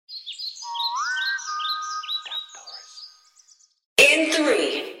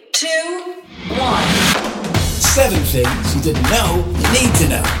3, 2, 1. 7 things you didn't know you need to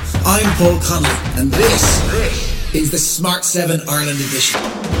know. I'm Paul Connolly, and this is the Smart 7 Ireland edition.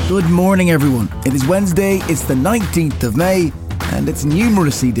 Good morning, everyone. It is Wednesday, it's the 19th of May, and it's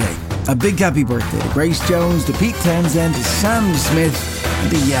Numeracy Day. A big happy birthday to Grace Jones, to Pete Townsend, to Sam Smith,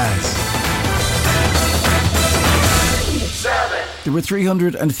 and to Yaz. There were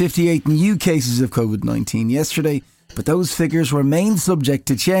 358 new cases of COVID-19 yesterday, but those figures remain subject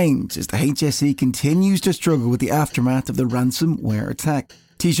to change as the HSE continues to struggle with the aftermath of the ransomware attack.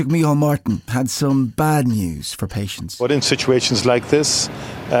 Taoiseach Micheál Martin had some bad news for patients. But in situations like this,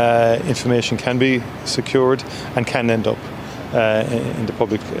 information can be secured and can end up in the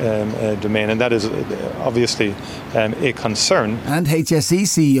public domain, and that is obviously a concern. And HSE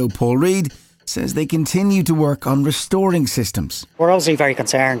CEO Paul Reid says they continue to work on restoring systems. We're obviously very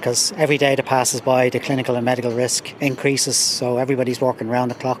concerned because every day that passes by, the clinical and medical risk increases, so everybody's working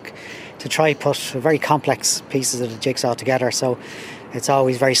round the clock to try put very complex pieces of the jigsaw together. So it's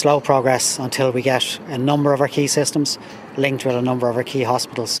always very slow progress until we get a number of our key systems linked with a number of our key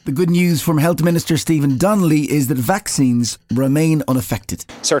hospitals. The good news from Health Minister Stephen Donnelly is that vaccines remain unaffected.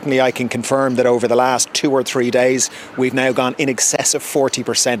 Certainly I can confirm that over the last 2 or 3 days we've now gone in excess of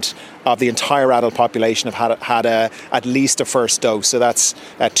 40% of the entire adult population have had at least a first dose. So that's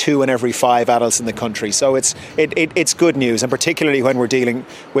 2 in every 5 adults in the country. So it's good news, and particularly when we're dealing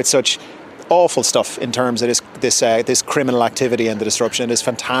with such awful stuff in terms of this criminal activity and the disruption. It is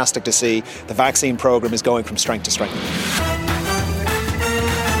fantastic to see the vaccine programme is going from strength to strength.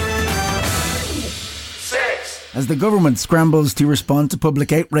 6. As the government scrambles to respond to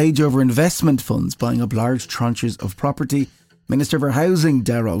public outrage over investment funds buying up large tranches of property, Minister for Housing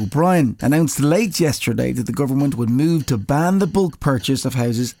Darragh O'Brien announced late yesterday that the government would move to ban the bulk purchase of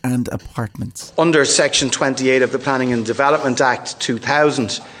houses and apartments. Under Section 28 of the Planning and Development Act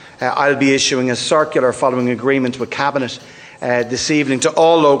 2000, I'll be issuing a circular following agreement with Cabinet this evening to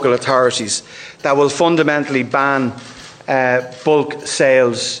all local authorities that will fundamentally ban bulk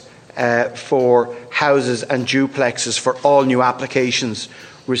sales for houses and duplexes for all new applications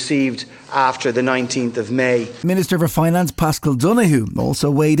received after the 19th of May. Minister for Finance Paschal Donoghue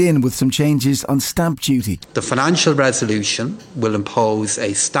also weighed in with some changes on stamp duty. The financial resolution will impose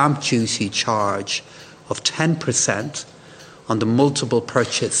a stamp duty charge of 10% on the multiple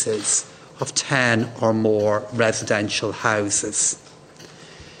purchases of 10 or more residential houses.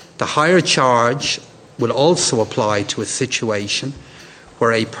 The higher charge will also apply to a situation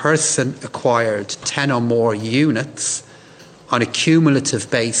where a person acquired 10 or more units on a cumulative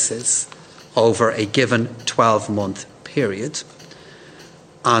basis over a given 12-month period.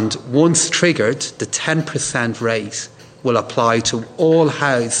 And once triggered, the 10% rate will apply to all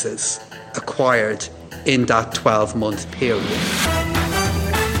houses acquired in that 12-month period.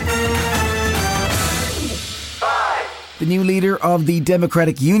 5. The new leader of the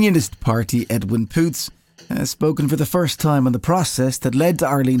Democratic Unionist Party, Edwin Poots, has spoken for the first time on the process that led to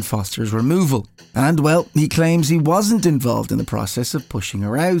Arlene Foster's removal. And, well, he claims he wasn't involved in the process of pushing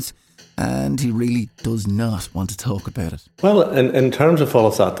her out, and he really does not want to talk about it. Well, in terms of all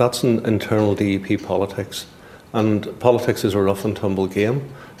of that, that's an internal DUP politics. And politics is a rough and tumble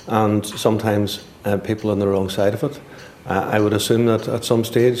game, and sometimes people on the wrong side of it. I would assume that at some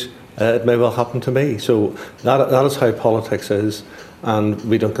stage it may well happen to me. So that is how politics is, and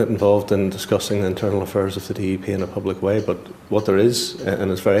we don't get involved in discussing the internal affairs of the DUP in a public way. But what there is, and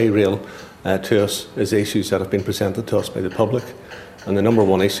it's very real to us, is issues that have been presented to us by the public. And the number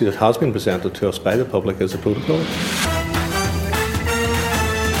one issue that has been presented to us by the public is the protocol.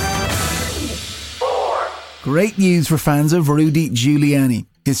 4. Great news for fans of Rudy Giuliani.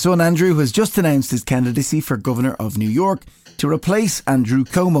 His son Andrew has just announced his candidacy for Governor of New York to replace Andrew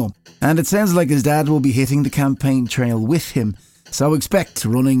Cuomo. And it sounds like his dad will be hitting the campaign trail with him. So expect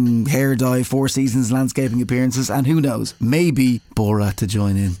running, hair dye, Four Seasons landscaping appearances, and who knows, maybe Bora to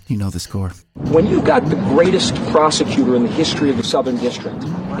join in. You know the score. When you've got the greatest prosecutor in the history of the Southern District,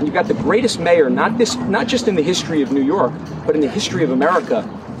 and you've got the greatest mayor, not just in the history of New York, but in the history of America,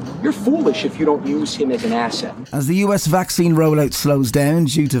 you're foolish if you don't use him as an asset. As the US vaccine rollout slows down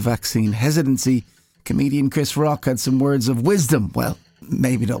due to vaccine hesitancy, comedian Chris Rock had some words of wisdom. Well,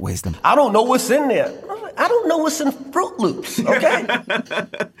 maybe not wisdom. I don't know what's in there. I don't know what's in Fruit Loops, okay?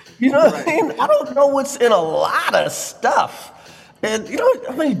 You know what I mean? I don't know what's in a lot of stuff. And you know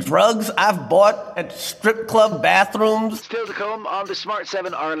how many drugs I've bought at strip club bathrooms? Still to come on the Smart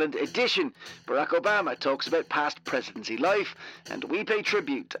 7 Ireland edition. Barack Obama talks about past presidency life, and we pay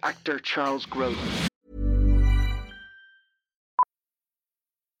tribute to actor Charles Grodin.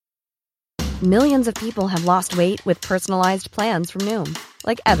 Millions of people have lost weight with personalized plans from Noom.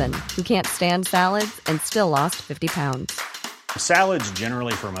 Like Evan, who can't stand salads and still lost 50 pounds. Salads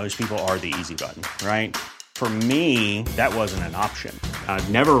generally for most people are the easy button, right? For me, that wasn't an option. I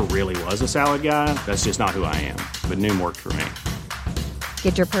never really was a salad guy. That's just not who I am. But Noom worked for me.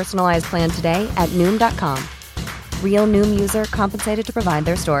 Get your personalized plan today at Noom.com. Real Noom user compensated to provide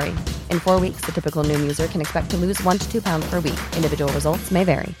their story. In 4 weeks, the typical Noom user can expect to lose 1 to 2 pounds per week. Individual results may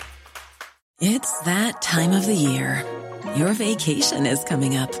vary. It's that time of the year. Your vacation is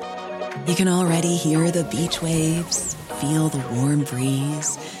coming up. You can already hear the beach waves, feel the warm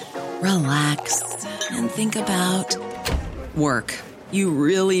breeze, relax, and think about work. You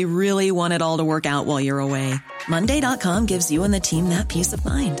really, really want it all to work out while you're away. Monday.com gives you and the team that peace of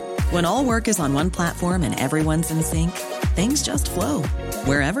mind. When all work is on one platform and everyone's in sync, things just flow.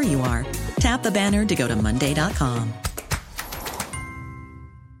 Wherever you are, tap the banner to go to Monday.com.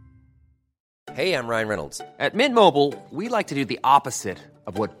 Hey, I'm Ryan Reynolds. At Mint Mobile, we like to do the opposite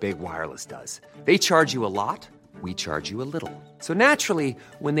of what Big Wireless does. They charge you a lot, we charge you a little. So naturally,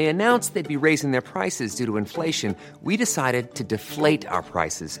 when they announced they'd be raising their prices due to inflation, we decided to deflate our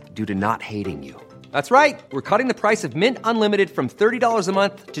prices due to not hating you. That's right. We're cutting the price of Mint Unlimited from $30 a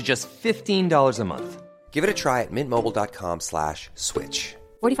month to just $15 a month. Give it a try at mintmobile.com/switch.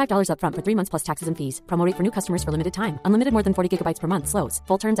 $45 up front for 3 months plus taxes and fees. Promo rate for new customers for limited time. Unlimited more than 40 gigabytes per month. Slows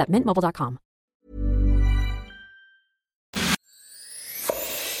full terms at mintmobile.com.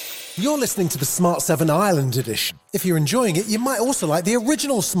 You're listening to the Smart 7 Ireland edition. If you're enjoying it, you might also like the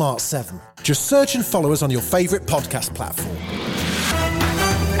original Smart 7. Just search and follow us on your favourite podcast platform.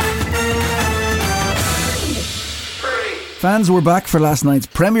 Fans were back for last night's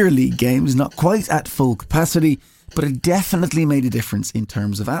Premier League games, not quite at full capacity, but it definitely made a difference in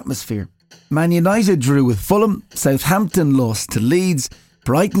terms of atmosphere. Man United drew with Fulham, Southampton lost to Leeds,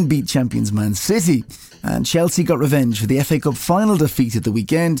 Brighton beat champions Man City, and Chelsea got revenge for the FA Cup final defeat at the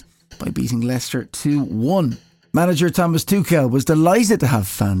weekend by beating Leicester 2-1. Manager Thomas Tuchel was delighted to have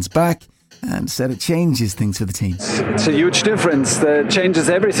fans back and said it changes things for the team. It's a huge difference. It changes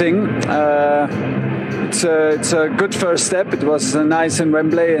everything. It's a good first step. It was nice in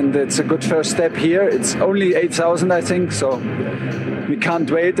Wembley, and it's a good first step here. It's only 8,000, I think, so we can't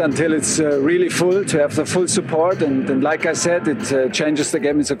wait until it's really full to have the full support. And like I said, it changes the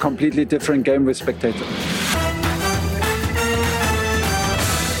game. It's a completely different game with spectators.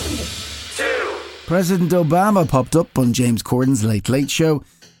 President Obama popped up on James Corden's Late Late Show,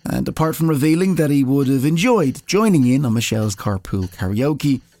 and apart from revealing that he would have enjoyed joining in on Michelle's carpool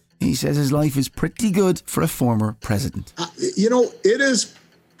karaoke, he says his life is pretty good for a former president. It is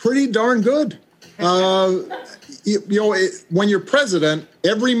pretty darn good. When you're president,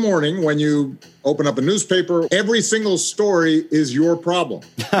 every morning when you open up a newspaper, every single story is your problem.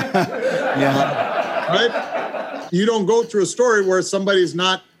 Yeah. Right? You don't go through a story where somebody's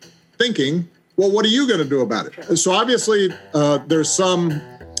not thinking, well, what are you going to do about it? So obviously, there's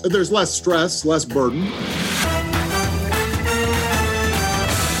less stress, less burden.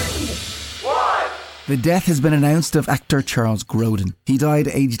 The death has been announced of actor Charles Grodin. He died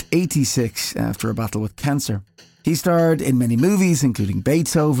aged 86 after a battle with cancer. He starred in many movies, including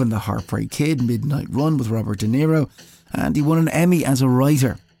Beethoven, The Heartbreak Kid, Midnight Run with Robert De Niro, and he won an Emmy as a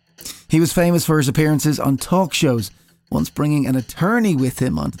writer. He was famous for his appearances on talk shows, once bringing an attorney with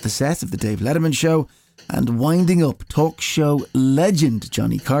him onto the set of The Dave Letterman Show and winding up talk show legend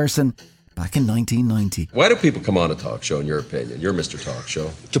Johnny Carson back in 1990. Why do people come on a talk show, in your opinion? You're Mr. Talk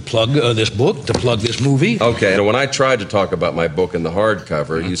Show. To plug this book, to plug this movie. Okay, and when I tried to talk about my book in the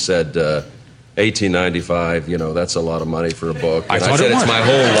hardcover, you said $18.95, that's a lot of money for a book. And I said, it's my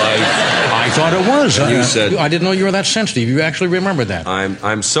whole life. I thought it was. You said, I didn't know you were that sensitive. You actually remember that.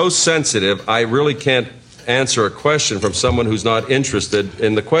 I'm so sensitive, I really can't answer a question from someone who's not interested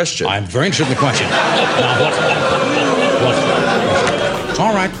in the question. I'm very interested in the question. Now, what? It's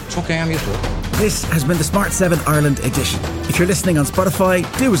all right. It's okay. I'm used to it. This has been the Smart 7 Ireland edition. If you're listening on Spotify,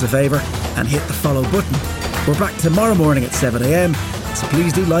 do us a favour and hit the follow button. We're back tomorrow morning at 7 a.m, so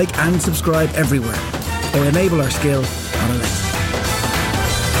please do like and subscribe everywhere, or enable our skill on Alexa.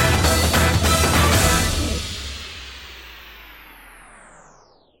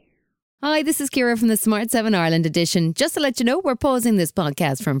 Hi, this is Ciara from the Smart 7 Ireland edition. Just to let you know, we're pausing this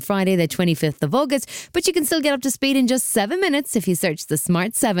podcast from Friday the 25th of August, but you can still get up to speed in just 7 minutes if you search the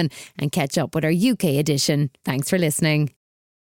Smart 7 and catch up with our UK edition. Thanks for listening.